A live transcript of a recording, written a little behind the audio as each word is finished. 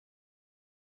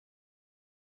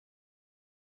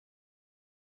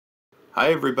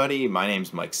Hi everybody, my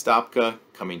name's Mike Stopka,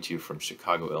 coming to you from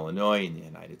Chicago, Illinois in the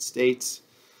United States.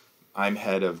 I'm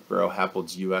head of Buro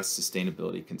Happold's U.S.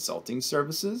 Sustainability Consulting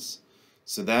Services.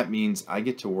 So that means I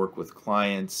get to work with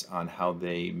clients on how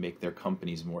they make their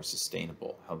companies more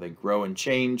sustainable, how they grow and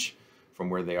change from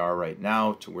where they are right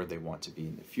now to where they want to be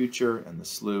in the future, and the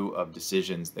slew of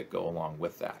decisions that go along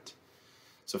with that.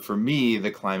 So for me,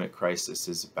 the climate crisis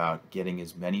is about getting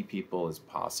as many people as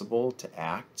possible to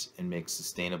act and make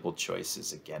sustainable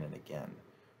choices again and again.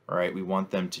 All right, we want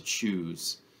them to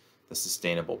choose the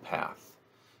sustainable path,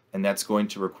 and that's going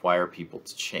to require people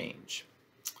to change.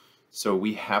 So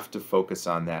we have to focus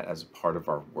on that as a part of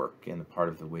our work and a part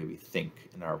of the way we think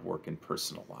in our work and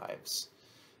personal lives.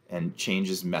 And change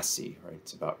is messy, right?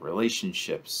 It's about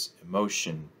relationships,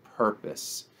 emotion,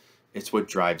 purpose. It's what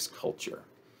drives culture.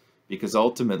 Because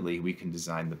ultimately we can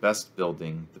design the best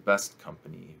building, the best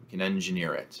company, we can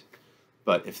engineer it.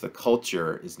 But if the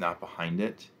culture is not behind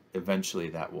it, eventually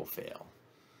that will fail.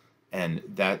 And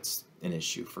that's an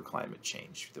issue for climate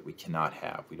change that we cannot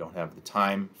have. We don't have the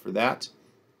time for that.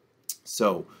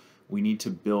 So we need to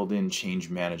build in change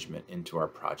management into our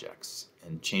projects.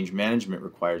 And change management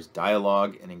requires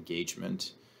dialogue and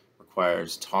engagement,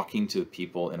 requires talking to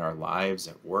people in our lives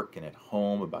at work and at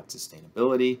home about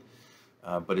sustainability.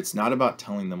 But it's not about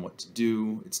telling them what to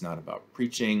do. It's not about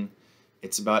preaching.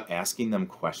 It's about asking them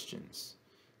questions,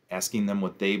 asking them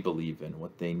what they believe in,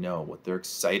 what they know, what they're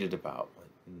excited about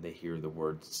when they hear the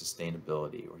word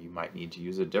sustainability, or you might need to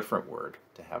use a different word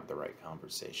to have the right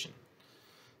conversation.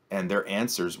 And their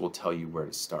answers will tell you where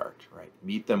to start, right?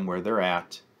 Meet them where they're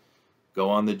at,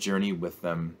 go on the journey with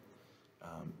them.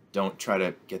 Don't try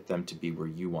to get them to be where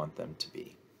you want them to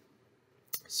be.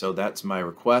 So that's my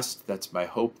request. That's my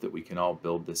hope that we can all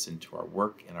build this into our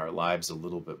work and our lives a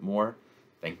little bit more.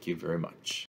 Thank you very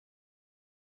much.